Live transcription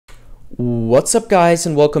What's up guys,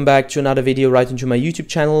 and welcome back to another video right into my YouTube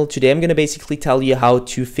channel. Today I'm going to basically tell you how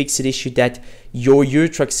to fix an issue that your Euro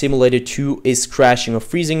Truck Simulator 2 is crashing or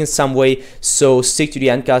freezing in some way. So stick to the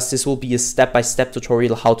end guys, this will be a step-by-step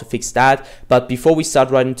tutorial how to fix that. But before we start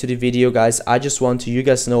right into the video guys, I just want to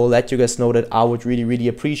let you guys know that I would really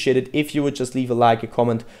appreciate it if you would just leave a like, a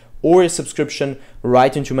comment or a subscription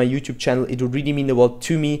right into my YouTube channel. It would really mean the world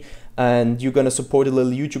to me, and you're gonna support a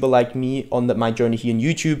little YouTuber like me on my journey here on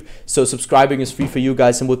YouTube. So subscribing is free for you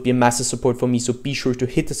guys and would be a massive support for me, so be sure to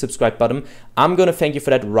hit the subscribe button. I'm gonna thank you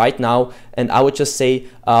for that right now, and I would just say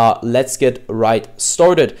let's get right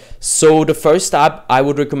started. So the first step I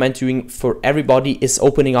would recommend doing for everybody is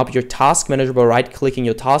opening up your task manager by right clicking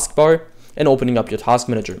your taskbar and opening up your task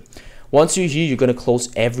manager. Once you're here, you're going to close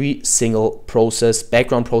every single process,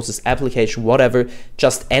 background process, application, whatever.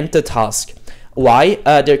 Just end the task. Why?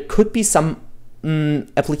 There could be some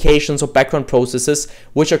applications or background processes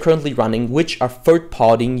which are currently running, which are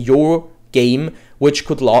third-partying your game, which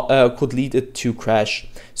could lead it to crash.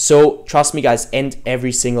 So trust me guys, end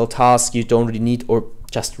every single task you don't really need, or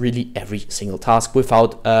just really every single task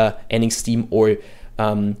without ending Steam or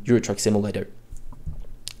Euro Truck Simulator.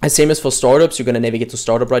 And same as for startups, you're going to navigate to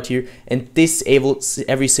startup right here and disable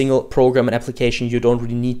every single program and application you don't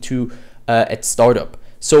really need to at startup.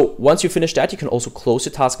 So once you finish that, you can also close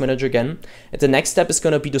your task manager again. And the next step is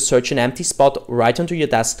going to be to search an empty spot right onto your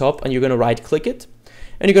desktop, and you're going to right click it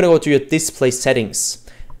and you're going to go to your display settings.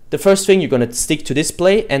 The first thing, you're going to stick to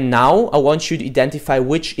display, and now I want you to identify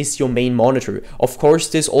which is your main monitor. Of course,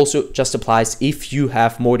 this also just applies if you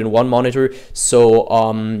have more than one monitor.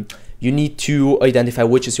 So you need to identify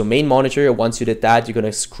which is your main monitor. Once you did that, you're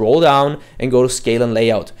gonna scroll down and go to scale and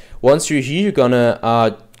layout. Once you're here, you're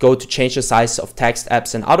gonna go to change the size of text,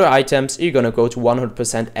 apps and other items. You're gonna go to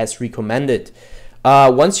 100% as recommended.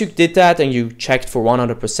 Once you did that and you checked for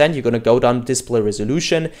 100%, you're gonna go down display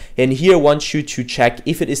resolution, and here I want you to check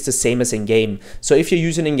if it is the same as in game. So if you're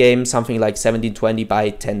using in game something like 1720 by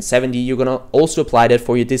 1070, you're gonna also apply that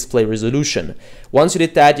for your display resolution. Once you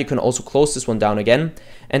did that, you can also close this one down again,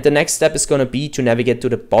 and the next step is gonna be to navigate to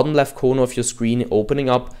the bottom left corner of your screen, opening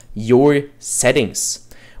up your settings.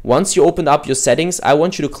 Once you open up your settings, I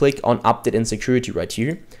want you to click on update and security right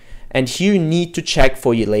here. And here you need to check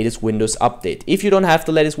for your latest Windows update. If you don't have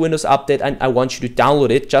the latest Windows update, I want you to download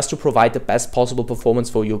it just to provide the best possible performance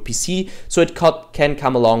for your PC, so it can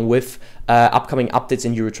come along with upcoming updates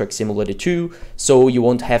in Euro Truck Simulator 2, so you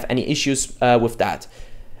won't have any issues with that.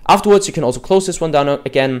 Afterwards, you can also close this one down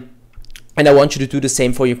again. And I want you to do the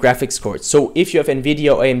same for your graphics card. So if you have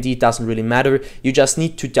NVIDIA or AMD, it doesn't really matter. You just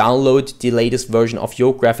need to download the latest version of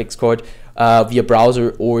your graphics card via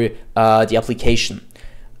browser or the application.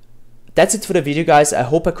 That's it for the video guys. I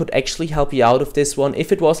hope I could actually help you out with this one.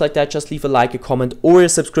 If it was like that, just leave a like, a comment or a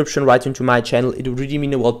subscription right into my channel. It would really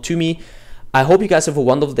mean the world to me. I hope you guys have a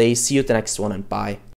wonderful day. See you at the next one, and bye.